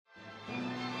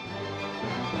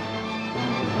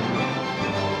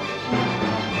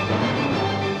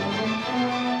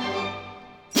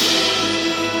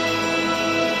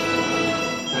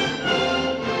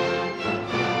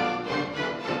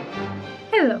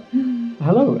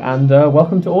Hello, and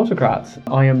welcome to Autokrator.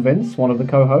 I am Vince, one of the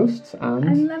co-hosts,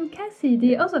 And I'm Cassie,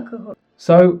 the other co-host.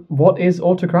 So, what is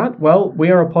Autokrator? Well, we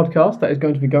are a podcast that is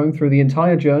going to be going through the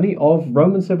entire journey of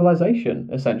Roman civilization,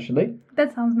 essentially.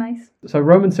 That sounds nice. So,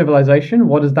 Roman civilization,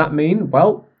 what does that mean?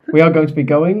 Well, we are going to be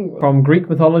going from Greek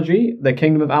mythology, the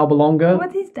kingdom of Alba Longa.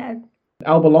 What is that?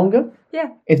 Alba Longa? Yeah.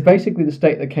 It's basically the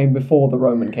state that came before the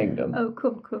Roman kingdom. Oh,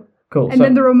 cool. Cool. And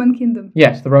then the Roman kingdom.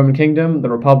 Yes, the Roman kingdom, the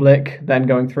Republic, then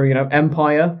going through,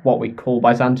 empire, what we call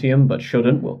Byzantium, but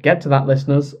shouldn't. We'll get to that,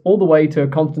 listeners, all the way to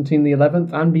Constantine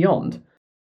XI and beyond.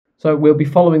 So we'll be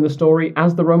following the story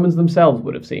as the Romans themselves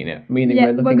would have seen it, meaning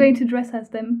we're going to dress as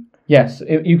them. Yes,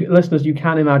 listeners, you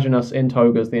can imagine us in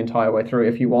togas the entire way through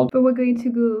if you want. But we're going to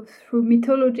go through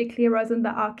mythologically rather than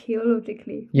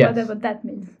archaeologically, whatever that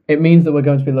means. It means that we're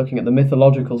going to be looking at the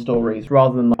mythological stories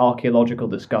rather than the archaeological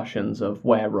discussions of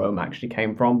where Rome actually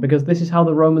came from, because this is how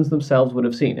the Romans themselves would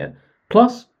have seen it.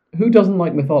 Plus, who doesn't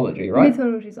like mythology, right?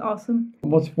 Mythology is awesome.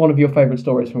 What's one of your favourite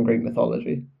stories from Greek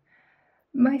mythology?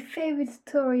 My favourite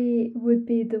story would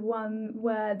be the one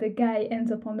where the guy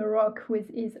ends up on a rock with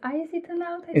his eyes eaten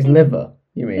out. His liver,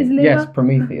 you mean? His liver? Yes,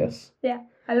 Prometheus. Yeah,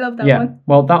 I love that one.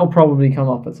 Well, that'll probably come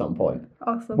up at some point.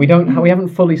 Awesome. We haven't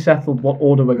fully settled what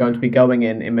order we're going to be going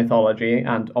in mythology,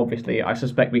 and obviously I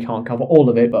suspect we can't cover all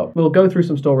of it, but we'll go through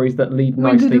some stories that lead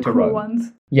nicely to Rome.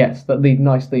 Ones. Yes, that lead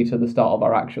nicely to the start of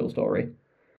our actual story.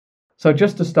 So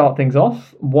just to start things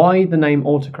off, why the name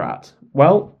Autokrator?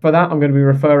 Well, for that I'm going to be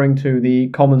referring to the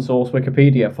common source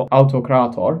Wikipedia for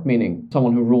Autokrator, meaning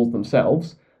someone who rules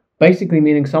themselves, basically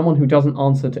meaning someone who doesn't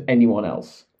answer to anyone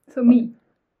else. So me.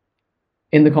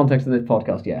 In the context of this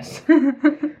podcast, yes.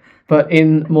 But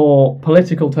in more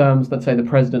political terms, let's say the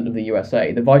president of the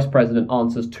USA, the vice president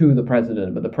answers to the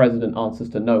president, but the president answers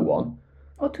to no one.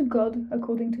 Or to God,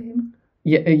 according to him.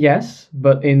 Yes,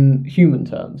 but in human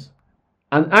terms.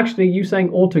 And actually, you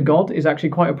saying or to God is actually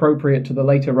quite appropriate to the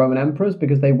later Roman emperors,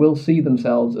 because they will see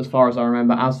themselves, as far as I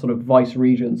remember, as sort of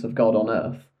vice-regents of God on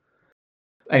earth.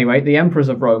 Anyway, the emperors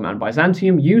of Rome and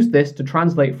Byzantium used this to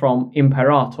translate from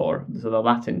imperator, so the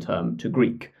Latin term, to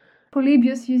Greek.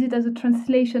 Polybius used it as a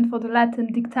translation for the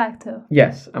Latin dictator.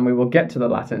 Yes, and we will get to the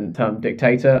Latin term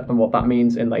dictator and what that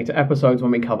means in later episodes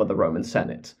when we cover the Roman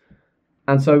Senate.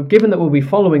 And so, given that we'll be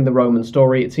following the Roman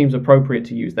story, it seems appropriate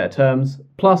to use their terms.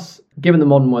 Plus, given the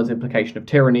modern word's implication of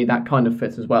tyranny, that kind of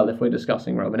fits as well if we're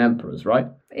discussing Roman emperors, right?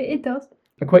 It does.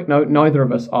 A quick note, neither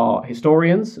of us are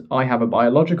historians. I have a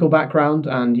biological background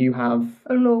and you have...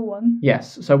 a law one.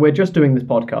 Yes, so we're just doing this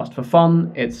podcast for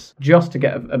fun. It's just to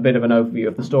get a bit of an overview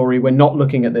of the story. We're not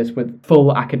looking at this with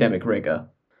full academic rigour.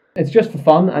 It's just for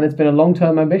fun, and it's been a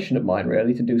long-term ambition of mine,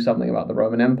 really, to do something about the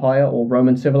Roman Empire or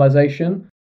Roman civilization.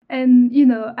 And,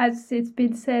 as it's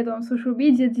been said on social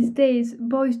media these days,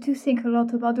 boys do think a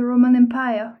lot about the Roman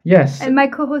Empire. Yes. And my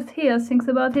co-host here thinks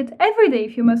about it every day,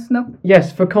 if you must know.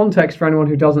 Yes, for context for anyone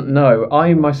who doesn't know,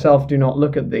 I myself do not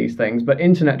look at these things, but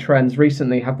internet trends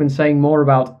recently have been saying more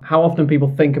about how often people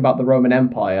think about the Roman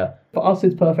Empire. For us,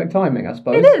 it's perfect timing, I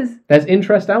suppose. It is. There's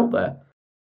interest out there.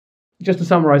 Just to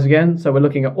summarise again, so we're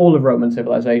looking at all of Roman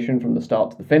civilization from the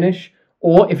start to the finish.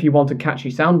 Or, if you want a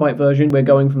catchy soundbite version, we're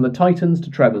going from the Titans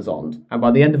to Trebizond, and by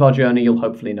the end of our journey, you'll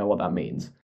hopefully know what that means.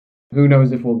 Who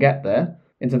knows if we'll get there?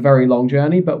 It's a very long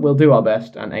journey, but we'll do our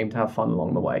best and aim to have fun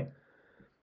along the way.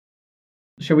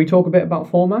 Shall we talk a bit about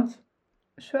format?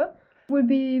 Sure. Will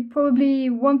be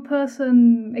probably one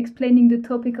person explaining the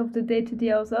topic of the day to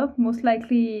the other. Most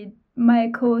likely, my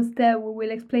co-host there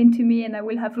will explain to me, and I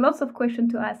will have lots of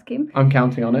questions to ask him. I'm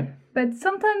counting on it. But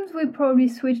sometimes we'll probably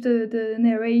switch the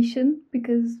narration,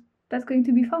 because that's going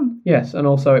to be fun. Yes, and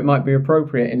also it might be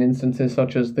appropriate in instances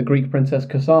such as the Greek princess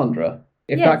Cassandra.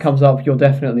 If Yes. that comes up, you're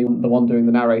definitely the one doing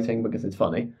the narrating because it's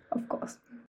funny. Of course.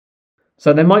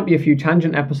 So there might be a few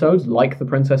tangent episodes like the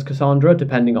Princess Cassandra,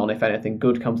 depending on if anything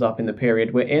good comes up in the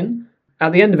period we're in.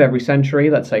 At the end of every century,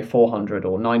 let's say 400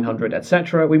 or 900,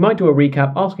 etc., we might do a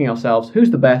recap asking ourselves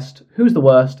who's the best, who's the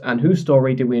worst, and whose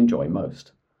story did we enjoy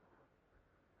most.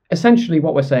 Essentially,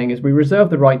 what we're saying is we reserve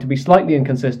the right to be slightly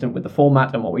inconsistent with the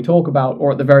format and what we talk about, or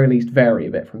at the very least vary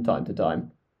a bit from time to time.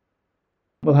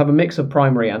 We'll have a mix of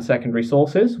primary and secondary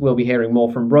sources. We'll be hearing more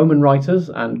from Roman writers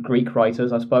and Greek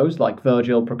writers, I suppose, like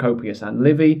Virgil, Procopius and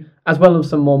Livy, as well as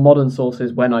some more modern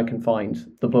sources when I can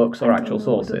find the books or actual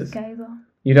sources.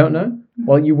 You don't know? No.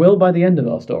 Well, you will by the end of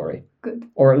our story. Good.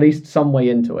 Or at least some way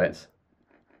into it.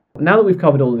 Now that we've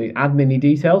covered all of these admin-y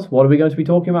details, what are we going to be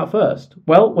talking about first?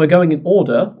 Well, we're going in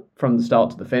order from the start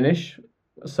to the finish.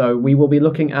 So we will be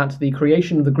looking at the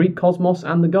creation of the Greek cosmos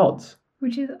and the gods.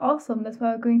 Which is awesome. That's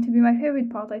going to be my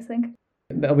favorite part, I think.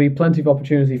 There'll be plenty of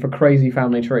opportunity for crazy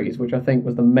family trees, which I think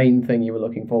was the main thing you were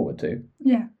looking forward to.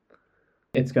 Yeah.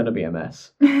 It's going to be a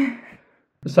mess.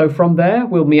 So from there,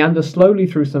 we'll meander slowly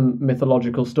through some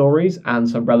mythological stories and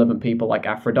some relevant people like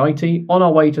Aphrodite, on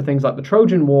our way to things like the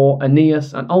Trojan War,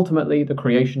 Aeneas, and ultimately the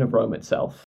creation of Rome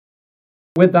itself.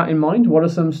 With that in mind, what are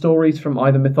some stories from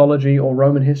either mythology or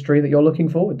Roman history that you're looking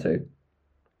forward to?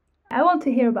 I want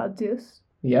to hear about Zeus.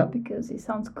 Yeah. Because it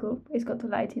sounds cool. It's got a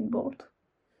lightning bolt.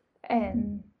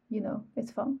 And,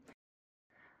 it's fun.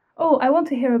 Oh, I want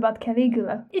to hear about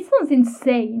Caligula. It sounds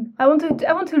insane. I want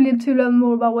to learn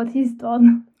more about what he's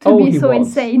done to be so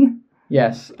insane.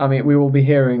 Yes, I mean, we will be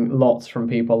hearing lots from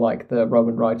people like the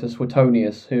Roman writer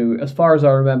Suetonius, who, as far as I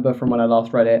remember from when I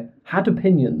last read it, had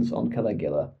opinions on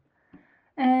Caligula.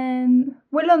 And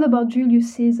we learned about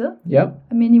Julius Caesar. Yep.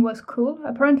 I mean, he was cool.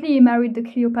 Apparently, he married the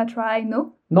Cleopatra I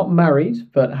know. Not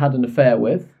married, but had an affair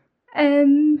with.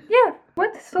 And yeah,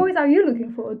 what stories are you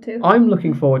looking forward to? I'm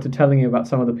looking forward to telling you about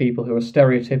some of the people who are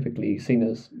stereotypically seen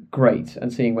as great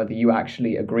and seeing whether you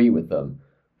actually agree with them.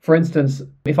 For instance,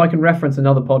 if I can reference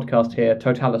another podcast here,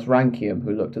 Totalis Rankium,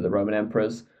 who looked at the Roman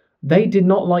emperors, they did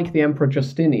not like the Emperor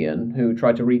Justinian, who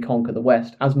tried to reconquer the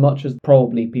West, as much as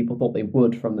probably people thought they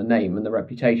would from the name and the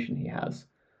reputation he has.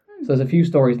 So there's a few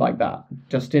stories like that.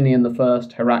 Justinian I,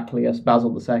 Heraclius,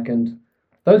 Basil II,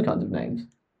 those kinds of names.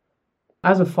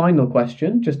 As a final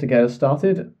question, just to get us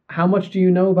started, how much do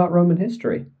you know about Roman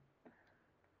history?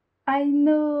 I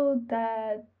know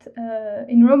that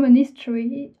in Roman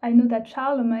history, I know that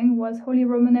Charlemagne was Holy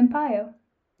Roman Empire.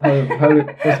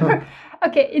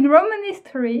 Okay, in Roman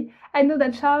history, I know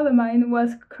that Charlemagne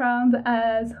was crowned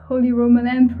as Holy Roman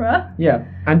Emperor. Yeah,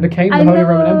 and became the Holy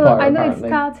Roman Empire, I know apparently. It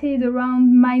started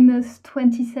around minus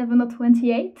 27 or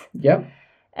 28. Yep.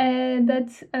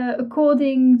 That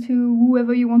according to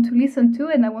whoever you want to listen to,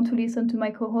 and I want to listen to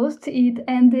my co-host, it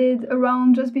ended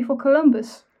around just before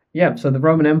Columbus. Yeah, so the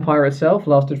Roman Empire itself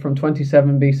lasted from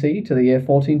 27 BC to the year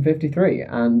 1453,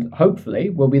 and hopefully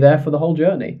we'll be there for the whole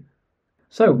journey.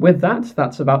 So with that,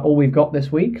 that's about all we've got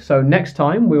this week. So next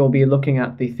time we will be looking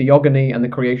at the theogony and the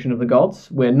creation of the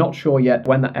gods. We're not sure yet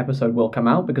when that episode will come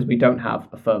out because we don't have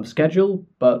a firm schedule,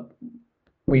 but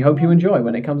we hope you enjoy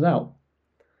when it comes out.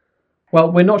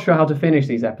 Well, we're not sure how to finish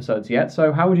these episodes yet,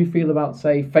 so how would you feel about,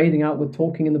 say, fading out with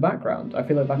talking in the background? I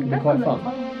feel like that could be quite fun.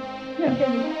 Yeah.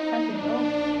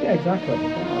 Yeah, exactly.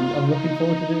 I'm looking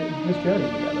forward to this journey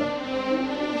together.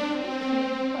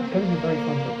 It's going to be very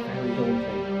fun, but very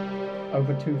daunting.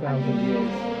 Over 2,000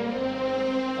 years.